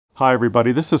Hi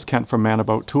everybody, this is Kent from Man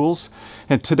About Tools,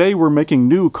 and today we're making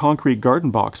new concrete garden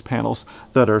box panels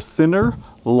that are thinner,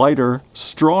 lighter,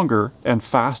 stronger, and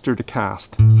faster to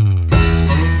cast.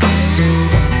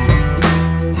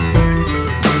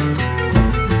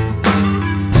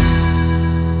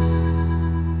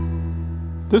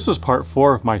 This is part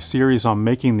 4 of my series on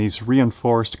making these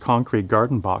reinforced concrete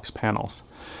garden box panels.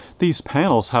 These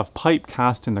panels have pipe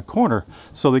cast in the corner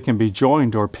so they can be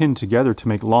joined or pinned together to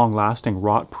make long-lasting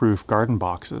rot-proof garden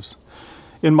boxes.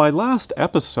 In my last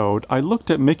episode, I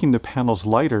looked at making the panels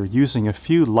lighter using a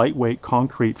few lightweight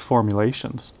concrete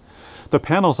formulations. The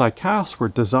panels I cast were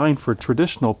designed for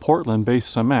traditional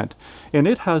Portland-based cement, and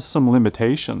it has some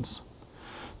limitations.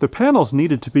 The panels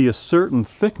needed to be a certain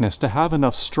thickness to have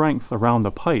enough strength around the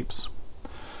pipes.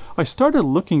 I started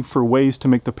looking for ways to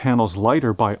make the panels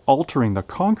lighter by altering the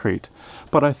concrete,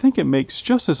 but I think it makes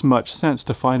just as much sense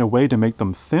to find a way to make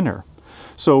them thinner,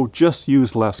 so just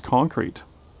use less concrete.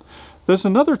 There's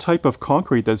another type of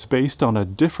concrete that's based on a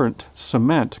different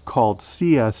cement called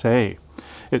CSA.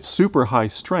 It's super high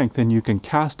strength and you can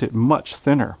cast it much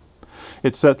thinner.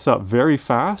 It sets up very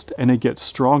fast and it gets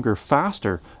stronger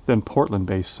faster than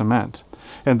Portland-based cement.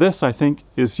 And this, I think,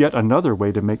 is yet another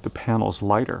way to make the panels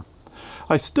lighter.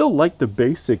 I still like the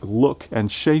basic look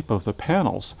and shape of the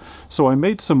panels, so I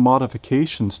made some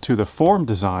modifications to the form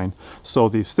design so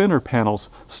these thinner panels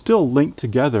still link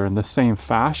together in the same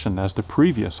fashion as the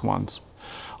previous ones.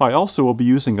 I also will be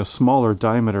using a smaller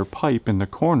diameter pipe in the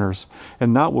corners,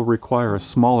 and that will require a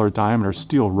smaller diameter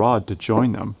steel rod to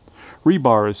join them.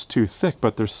 Rebar is too thick,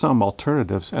 but there's some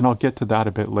alternatives, and I'll get to that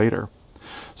a bit later.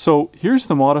 So here's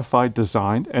the modified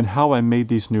design and how I made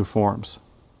these new forms.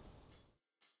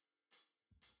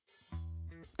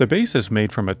 The base is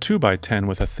made from a 2x10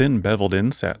 with a thin beveled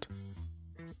inset.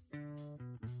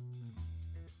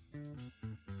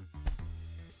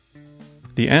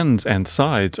 The ends and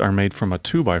sides are made from a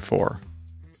 2x4.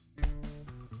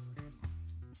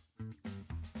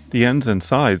 The ends and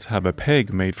sides have a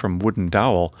peg made from wooden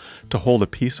dowel to hold a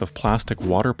piece of plastic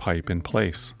water pipe in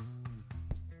place.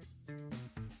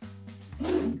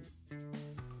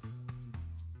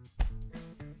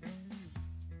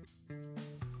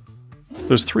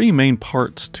 There's 3 main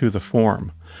parts to the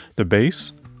form: the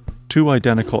base, 2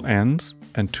 identical ends,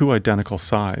 and 2 identical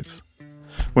sides.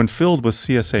 When filled with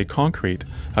CSA concrete,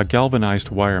 a galvanized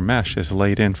wire mesh is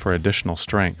laid in for additional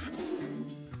strength.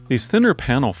 These thinner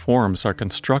panel forms are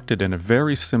constructed in a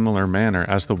very similar manner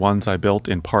as the ones I built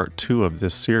in part 2 of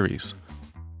this series.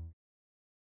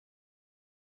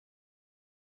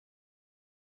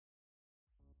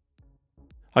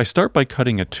 I start by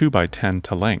cutting a 2x10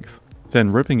 to length, then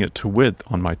ripping it to width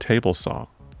on my table saw.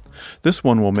 This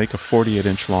one will make a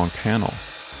 48-inch long panel.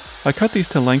 I cut these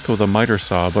to length with a miter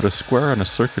saw, but a square and a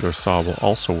circular saw will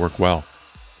also work well.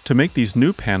 To make these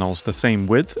new panels the same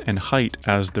width and height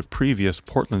as the previous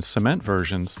Portland cement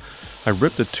versions, I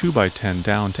ripped the 2x10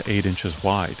 down to 8 inches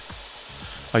wide.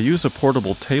 I use a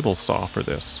portable table saw for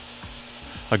this.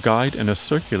 A guide and a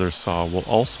circular saw will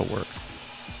also work.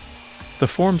 The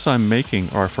forms I'm making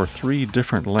are for 3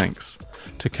 different lengths,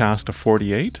 to cast a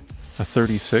 48, a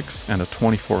 36, and a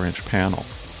 24-inch panel.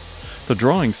 The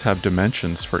drawings have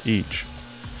dimensions for each.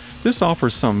 This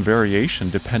offers some variation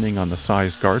depending on the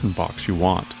size garden box you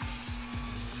want.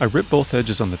 I ripped both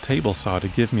edges on the table saw to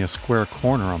give me a square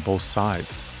corner on both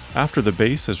sides. After the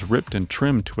base is ripped and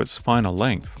trimmed to its final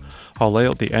length, I'll lay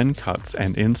out the end cuts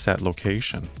and inset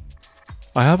location.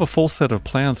 I have a full set of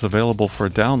plans available for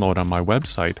download on my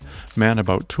website,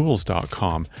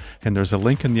 manabouttools.com, and there's a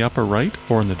link in the upper right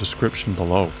or in the description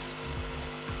below.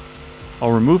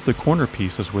 I'll remove the corner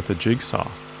pieces with a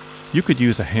jigsaw. You could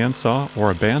use a handsaw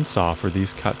or a bandsaw for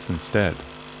these cuts instead.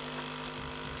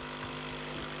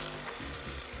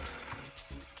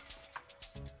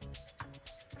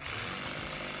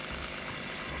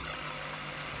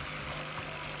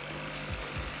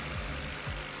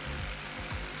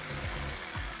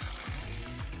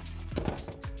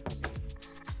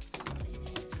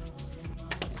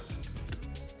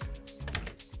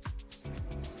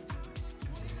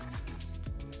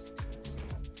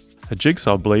 A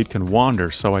jigsaw blade can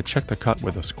wander, so I check the cut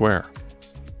with a square.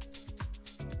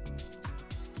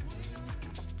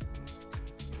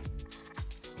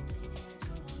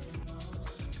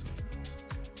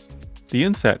 The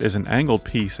inset is an angled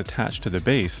piece attached to the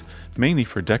base, mainly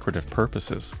for decorative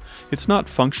purposes. It's not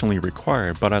functionally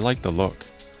required, but I like the look.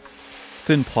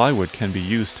 Thin plywood can be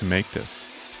used to make this.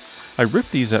 I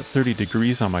ripped these at 30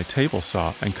 degrees on my table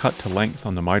saw and cut to length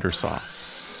on the miter saw.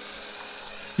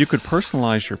 You could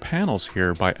personalize your panels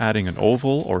here by adding an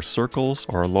oval or circles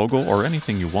or a logo or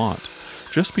anything you want.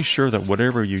 Just be sure that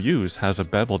whatever you use has a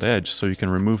beveled edge so you can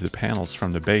remove the panels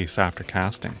from the base after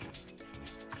casting.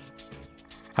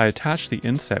 I attach the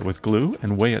inset with glue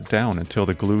and weigh it down until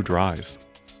the glue dries.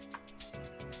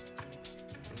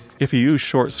 If you use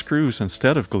short screws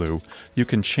instead of glue, you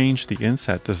can change the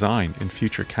inset design in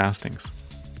future castings.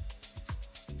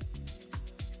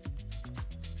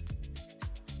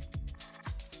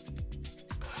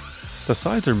 The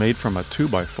sides are made from a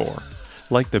 2x4.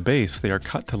 Like the base, they are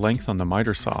cut to length on the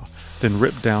miter saw, then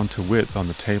ripped down to width on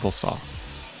the table saw.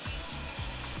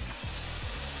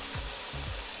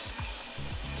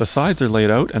 The sides are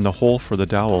laid out and the hole for the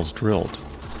dowels drilled.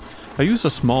 I use a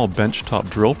small benchtop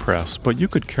drill press, but you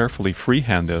could carefully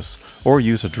freehand this or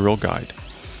use a drill guide.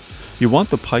 You want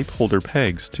the pipe holder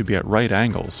pegs to be at right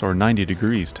angles or 90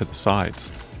 degrees to the sides.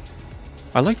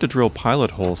 I like to drill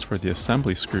pilot holes for the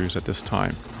assembly screws at this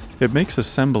time. It makes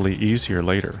assembly easier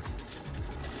later.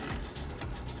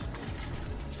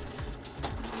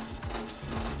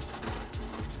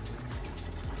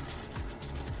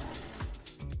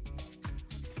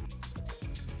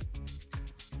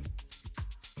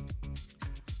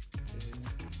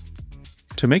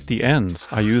 To make the ends,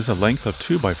 I use a length of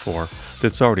 2x4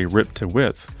 that's already ripped to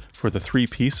width for the 3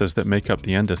 pieces that make up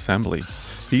the end assembly.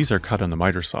 These are cut on the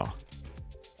miter saw.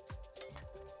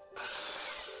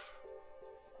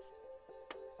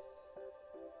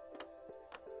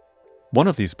 One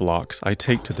of these blocks I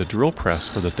take to the drill press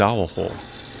for the dowel hole.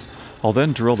 I'll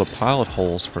then drill the pilot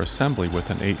holes for assembly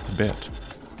with an 1/8 bit.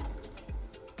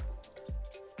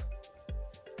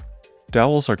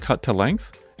 Dowels are cut to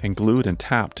length and glued and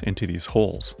tapped into these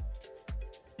holes.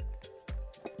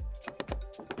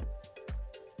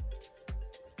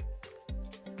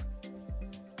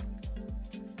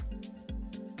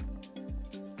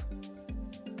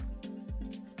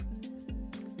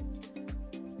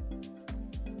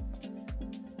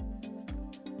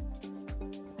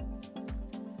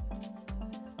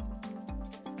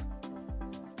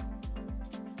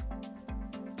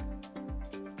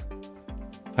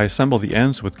 I assemble the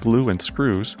ends with glue and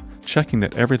screws, checking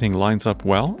that everything lines up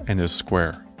well and is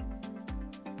square.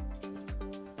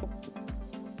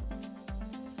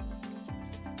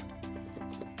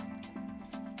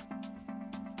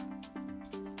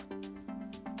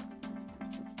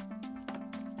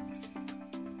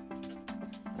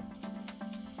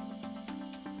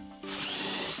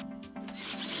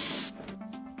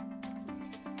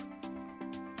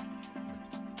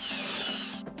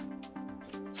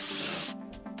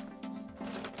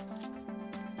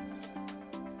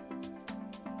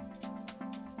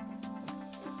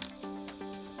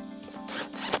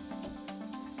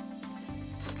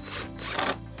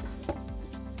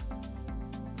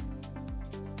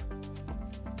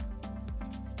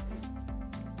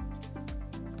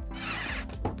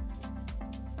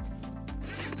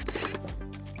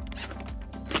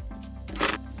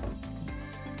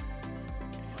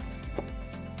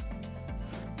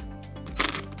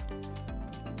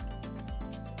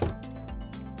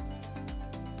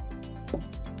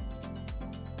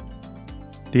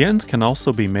 The ends can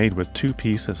also be made with 2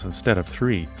 pieces instead of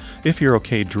 3 if you're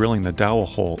okay drilling the dowel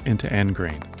hole into end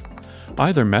grain.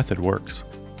 Either method works.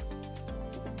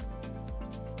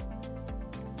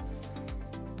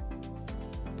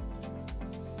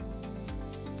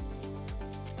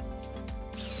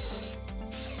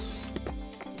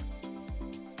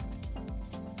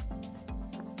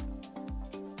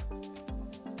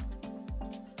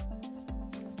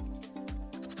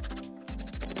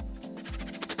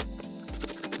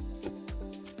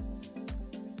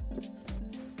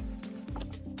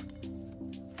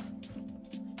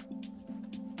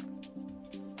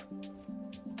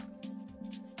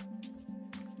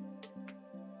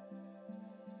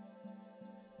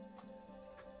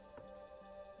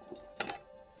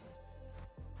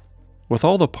 With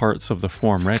all the parts of the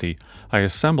form ready, I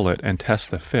assemble it and test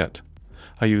the fit.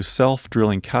 I use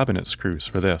self-drilling cabinet screws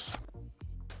for this.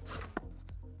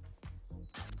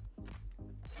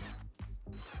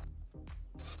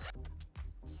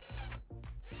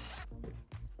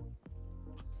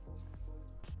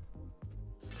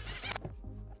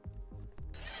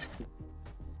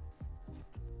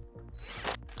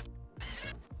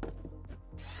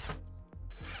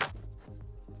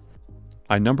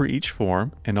 I number each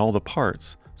form and all the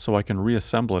parts so I can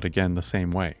reassemble it again the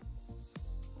same way.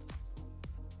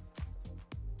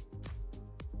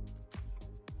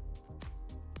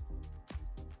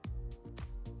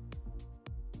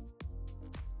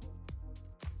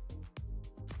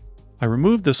 I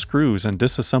remove the screws and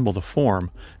disassemble the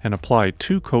form and apply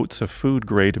 2 coats of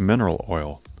food-grade mineral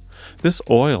oil. This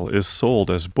oil is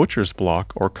sold as butcher's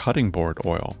block or cutting board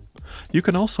oil. You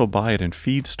can also buy it in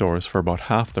feed stores for about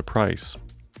half the price.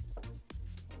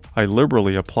 I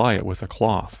liberally apply it with a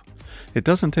cloth. It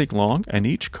doesn't take long, and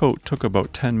each coat took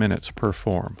about 10 minutes per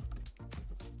form.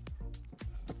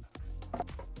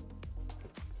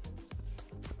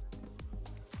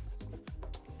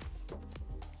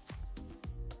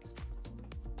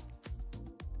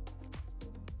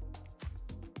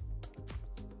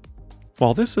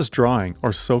 While this is drying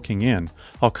or soaking in,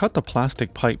 I'll cut the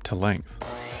plastic pipe to length.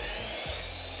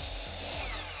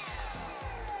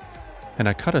 And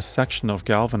I cut a section of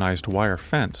galvanized wire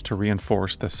fence to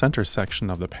reinforce the center section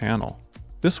of the panel.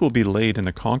 This will be laid in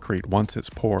the concrete once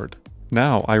it's poured.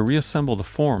 Now I reassemble the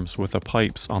forms with the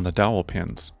pipes on the dowel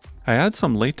pins. I add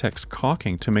some latex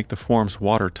caulking to make the forms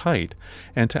watertight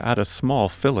and to add a small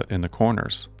fillet in the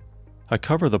corners. I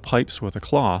cover the pipes with a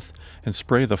cloth and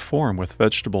spray the form with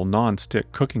vegetable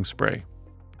non-stick cooking spray.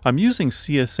 I'm using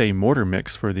CSA mortar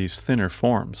mix for these thinner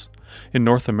forms. In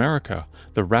North America,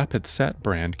 the Rapid Set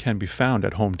brand can be found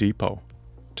at Home Depot.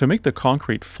 To make the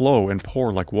concrete flow and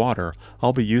pour like water,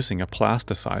 I'll be using a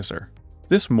plasticizer.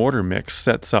 This mortar mix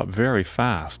sets up very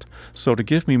fast, so to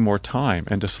give me more time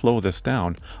and to slow this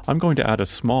down, I'm going to add a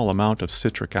small amount of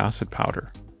citric acid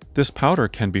powder. This powder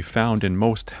can be found in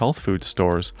most health food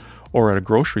stores or at a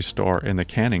grocery store in the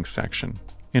canning section.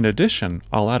 In addition,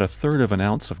 I'll add 1/3 of an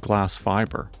ounce of glass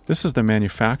fiber. This is the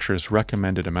manufacturer's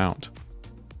recommended amount.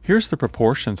 Here's the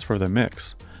proportions for the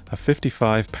mix: a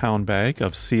 55-pound bag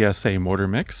of CSA mortar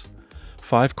mix,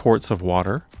 5 quarts of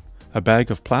water, a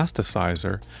bag of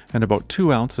plasticizer, and about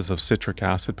 2 ounces of citric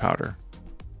acid powder.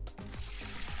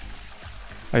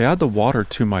 I add the water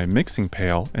to my mixing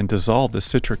pail and dissolve the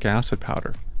citric acid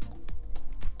powder.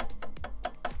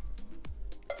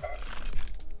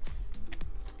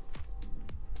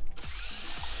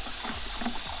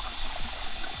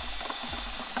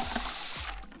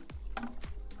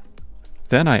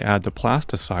 Then I add the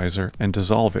plasticizer and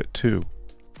dissolve it too.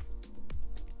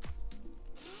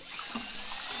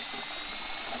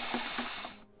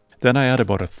 Then I add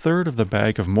about 1/3 of the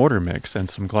bag of mortar mix and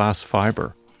some glass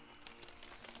fiber.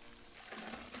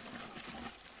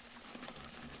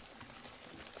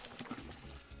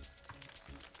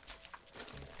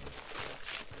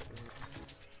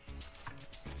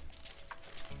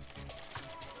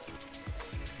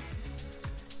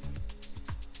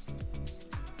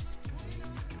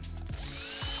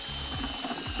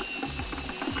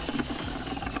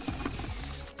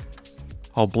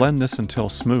 I'll blend this until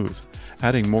smooth,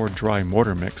 adding more dry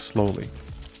mortar mix slowly.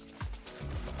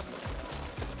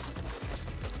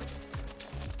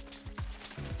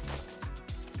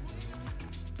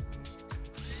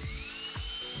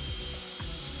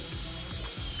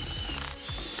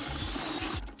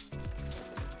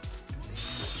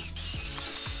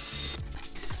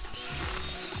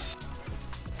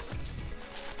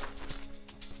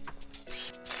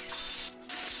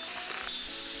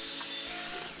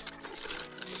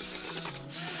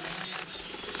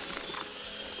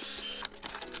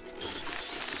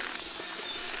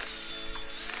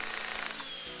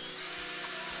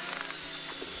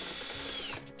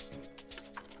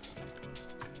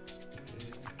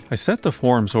 I set the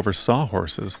forms over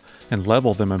sawhorses and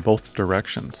level them in both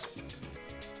directions.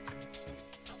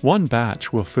 One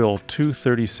batch will fill 2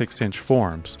 36-inch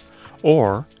forms,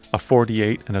 or a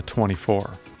 48 and a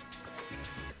 24.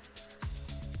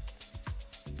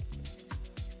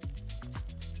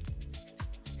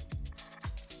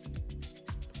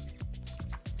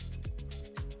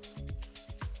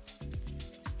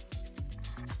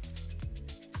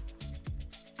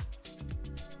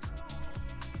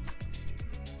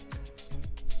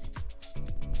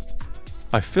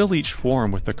 I fill each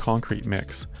form with the concrete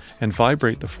mix and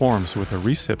vibrate the forms with a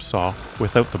recip saw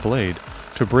without the blade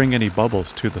to bring any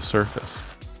bubbles to the surface.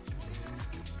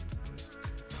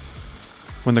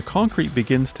 When the concrete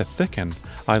begins to thicken,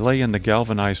 I lay in the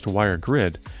galvanized wire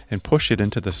grid and push it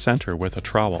into the center with a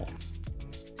trowel.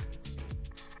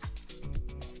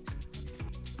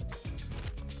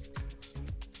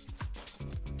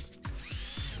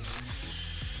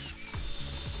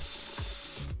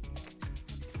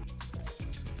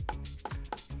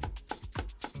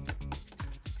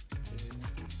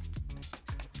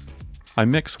 I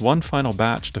mix one final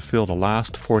batch to fill the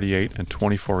last 48 and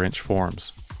 24-inch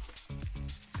forms.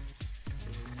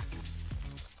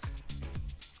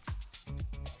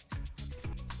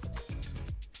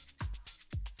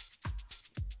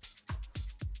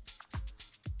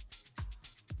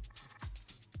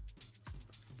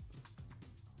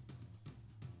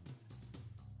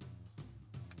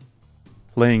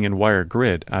 Laying in wire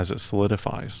grid as it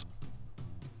solidifies.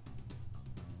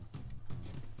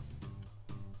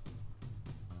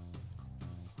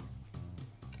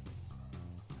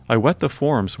 I wet the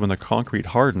forms when the concrete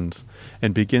hardens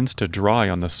and begins to dry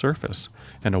on the surface,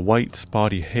 and a white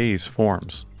spotty haze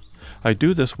forms. I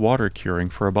do this water curing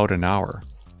for about an hour.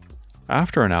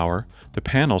 After an hour, the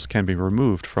panels can be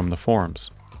removed from the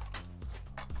forms.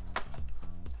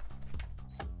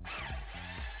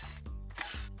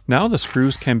 Now the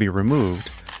screws can be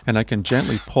removed, and I can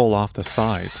gently pull off the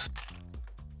sides.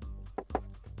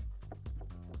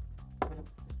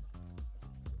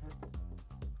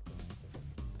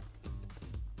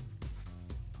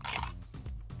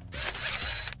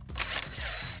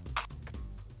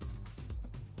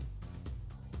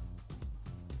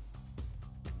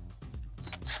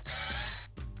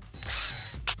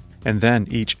 And then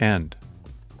each end.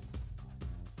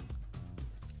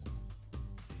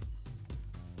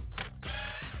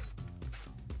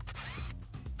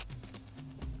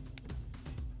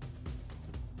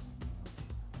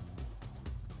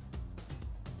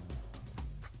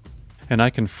 And I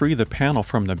can free the panel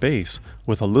from the base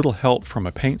with a little help from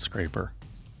a paint scraper.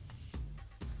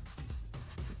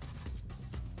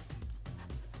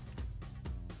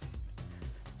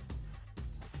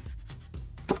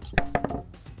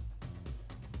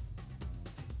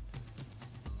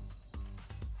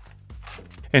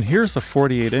 And here's a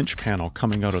 48-inch panel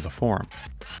coming out of the form.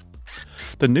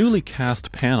 The newly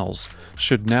cast panels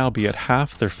should now be at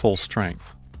half their full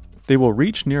strength. They will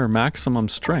reach near maximum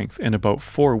strength in about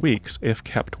 4 weeks if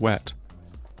kept wet.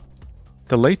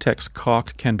 The latex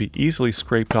caulk can be easily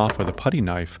scraped off with a putty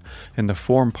knife and the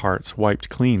form parts wiped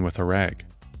clean with a rag.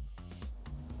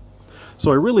 So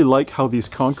I really like how these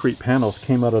concrete panels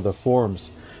came out of the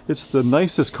forms. It's the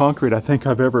nicest concrete I think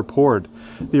I've ever poured.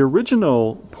 The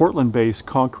original Portland-based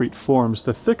concrete forms,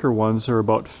 the thicker ones, are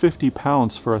about 50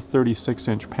 pounds for a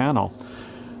 36-inch panel.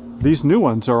 These new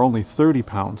ones are only 30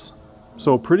 pounds.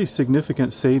 So pretty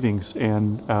significant savings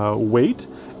in weight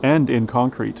and in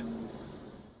concrete.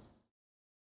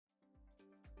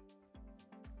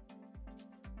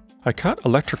 I cut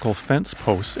electrical fence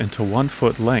posts into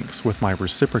 1-foot lengths with my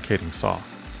reciprocating saw.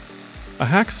 A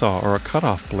hacksaw or a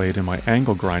cutoff blade in my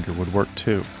angle grinder would work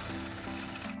too.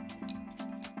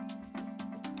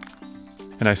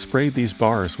 And I sprayed these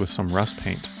bars with some rust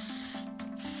paint.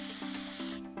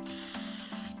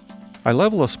 I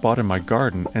level a spot in my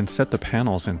garden and set the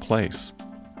panels in place.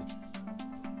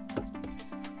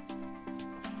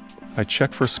 I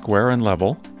check for square and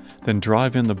level, then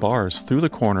drive in the bars through the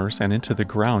corners and into the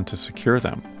ground to secure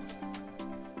them.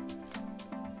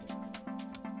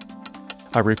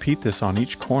 I repeat this on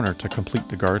each corner to complete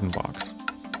the garden box.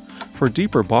 For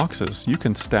deeper boxes, you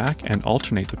can stack and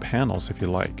alternate the panels if you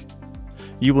like.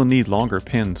 You will need longer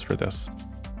pins for this.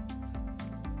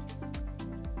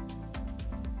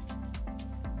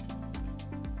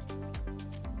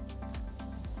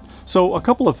 So a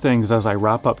couple of things as I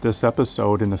wrap up this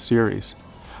episode in the series.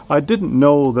 I didn't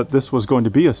know that this was going to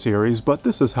be a series, but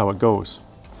this is how it goes.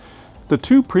 The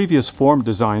 2 previous form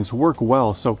designs work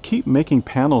well, so keep making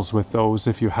panels with those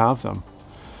if you have them.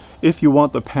 If you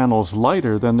want the panels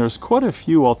lighter, then there's quite a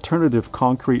few alternative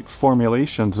concrete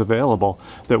formulations available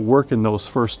that work in those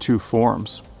first 2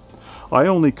 forms. I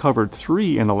only covered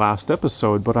 3 in the last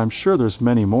episode, but I'm sure there's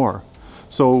many more.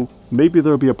 So maybe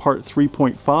there'll be a part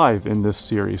 3.5 in this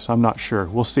series, I'm not sure,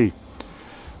 we'll see.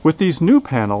 With these new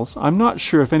panels, I'm not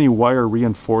sure if any wire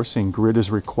reinforcing grid is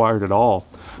required at all.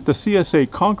 The CSA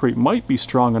Concrete might be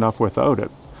strong enough without it,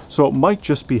 so it might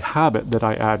just be habit that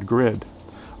I add grid.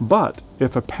 But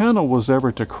if a panel was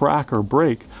ever to crack or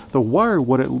break, the wire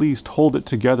would at least hold it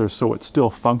together so it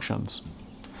still functions.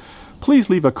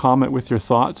 Please leave a comment with your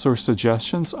thoughts or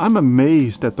suggestions. I'm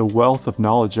amazed at the wealth of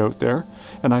knowledge out there,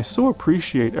 and I so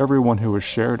appreciate everyone who has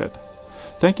shared it.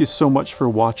 Thank you so much for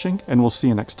watching, and we'll see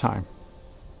you next time.